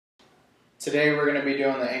Today we're going to be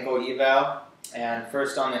doing the ankle eval, and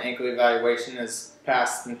first on the ankle evaluation is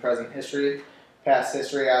past and present history. Past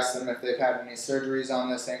history asks them if they've had any surgeries on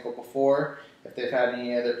this ankle before, if they've had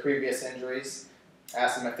any other previous injuries,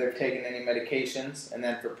 ask them if they've taken any medications, and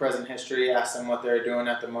then for present history ask them what they're doing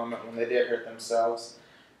at the moment when they did hurt themselves.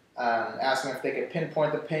 Ask them if they could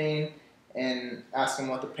pinpoint the pain, and ask them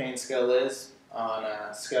what the pain scale is on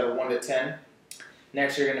a scale of 1 to 10.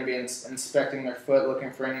 Next, you're going to be inspecting their foot,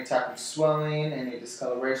 looking for any type of swelling, any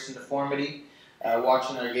discoloration, deformity,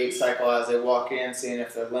 watching their gait cycle as they walk in, seeing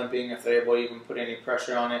if they're limping, if they're able to even put any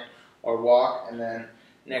pressure on it or walk. And then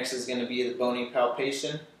next is going to be the bony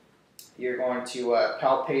palpation. You're going to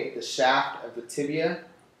palpate the shaft of the tibia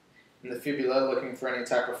and the fibula, looking for any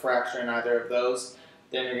type of fracture in either of those.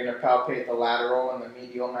 Then you're going to palpate the lateral and the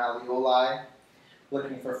medial malleoli,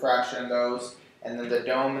 looking for fracture in those. And then the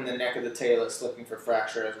dome and the neck of the talus, looking for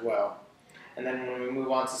fracture as well. And then when we move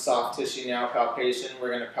on to soft tissue now palpation, we're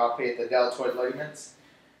going to palpate the deltoid ligaments,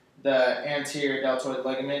 the anterior deltoid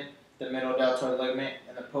ligament, the middle deltoid ligament,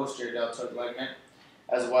 and the posterior deltoid ligament,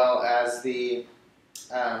 as well as the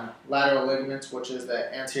lateral ligaments, which is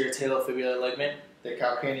the anterior talofibular ligament, the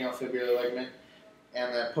calcaneofibular ligament,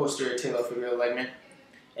 and the posterior talofibular ligament.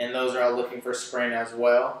 And those are all looking for sprain as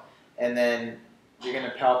well. And then you're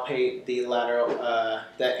going to palpate the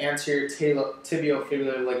the anterior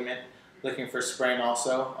tibiofibular ligament, looking for sprain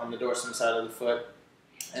also on the dorsum side of the foot.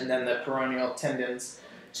 And then the peroneal tendons,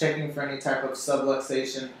 checking for any type of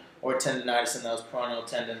subluxation or tendonitis in those peroneal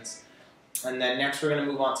tendons. And then next we're going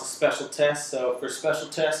to move on to special tests. So for special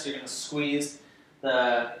tests, you're going to squeeze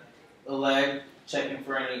the leg, checking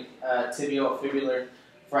for any tibiofibular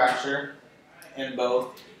fracture in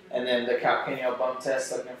both. And then the calcaneal bump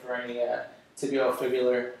test, looking for any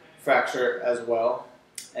tibiofibular fracture as well.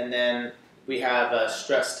 And then we have a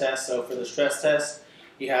stress test. So for the stress test,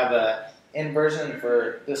 you have a inversion.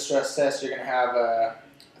 For this stress test, you're going to have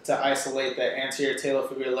to isolate the anterior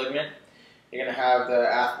talofibular ligament. You're going to have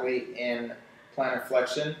the athlete in plantar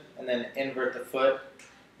flexion and then invert the foot,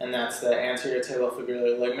 and that's the anterior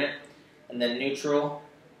talofibular ligament. And then neutral,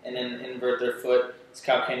 and then invert their foot, it's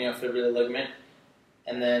calcaneofibular ligament.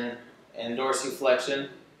 And then in dorsiflexion,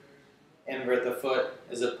 invert the foot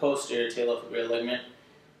is a posterior talofibular ligament.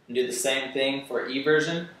 And do the same thing for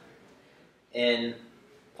eversion. In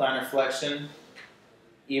plantar flexion,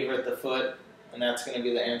 evert the foot, and that's going to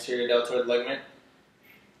be the anterior deltoid ligament.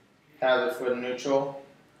 Have the foot neutral,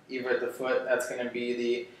 evert the foot, that's going to be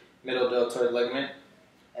the middle deltoid ligament.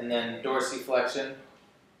 And then dorsiflexion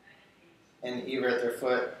and evert their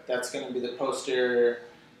foot, that's going to be the posterior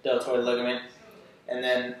deltoid ligament. And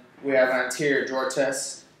then we have an anterior drawer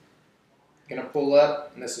test. Going to pull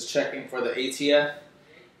up, and this is checking for the ATF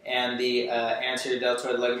and the anterior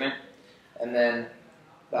deltoid ligament. And then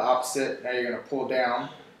the opposite, now you're going to pull down,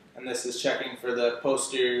 and this is checking for the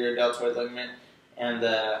posterior deltoid ligament and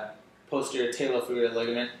the posterior talofibular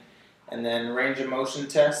ligament. And then range of motion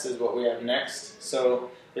test is what we have next.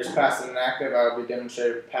 So there's passive and active. I will be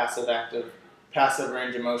demonstrating passive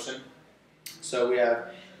range of motion. So we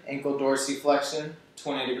have ankle dorsiflexion,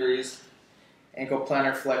 20 degrees. Ankle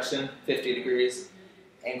plantar flexion, 50 degrees.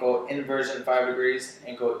 Ankle inversion, 5 degrees.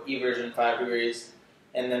 Ankle eversion, 5 degrees.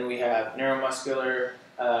 And then we have neuromuscular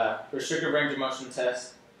restrictive range of motion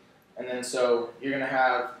test. And then so you're going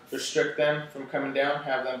to restrict them from coming down,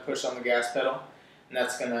 have them push on the gas pedal. And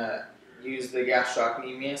that's going to use the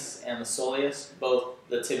gastrocnemius and the soleus, both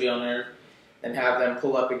the tibial nerve, and have them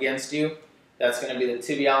pull up against you. That's going to be the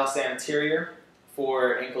tibialis anterior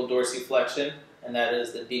for ankle dorsiflexion, and that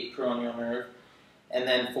is the deep peroneal nerve. And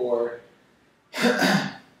then for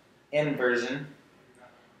inversion,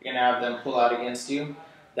 you're going to have them pull out against you.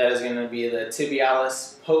 That is going to be the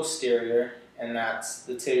tibialis posterior, and that's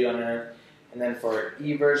the tibial nerve. And then for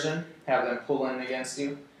eversion, have them pull in against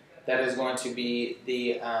you. That is going to be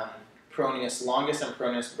the peroneus longus and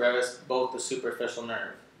peroneus brevis, both the superficial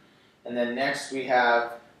nerve. And then next we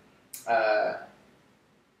have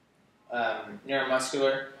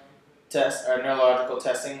neuromuscular test, or neurological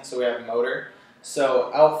testing. So we have motor.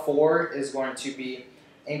 So L4 is going to be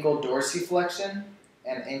ankle dorsiflexion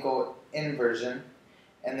and ankle inversion.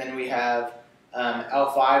 And then we have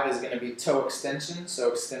L5 is going to be toe extension,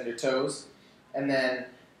 so extend your toes. And then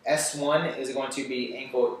S1 is going to be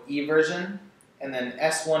ankle eversion. And then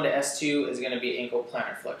S1 to S2 is going to be ankle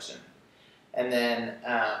plantar flexion. And then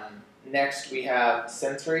next we have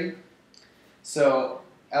sensory. So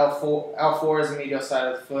L4 is the medial side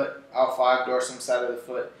of the foot, L5 dorsum side of the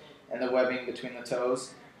foot, and the webbing between the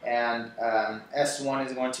toes. And S1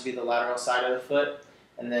 is going to be the lateral side of the foot,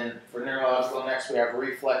 And then for neurological next we have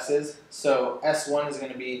reflexes. So S1 is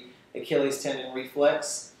going to be Achilles tendon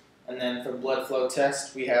reflex. And then for blood flow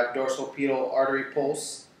test, we have dorsal pedal artery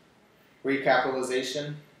pulse,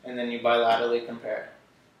 recapitalization, and then you bilaterally compare.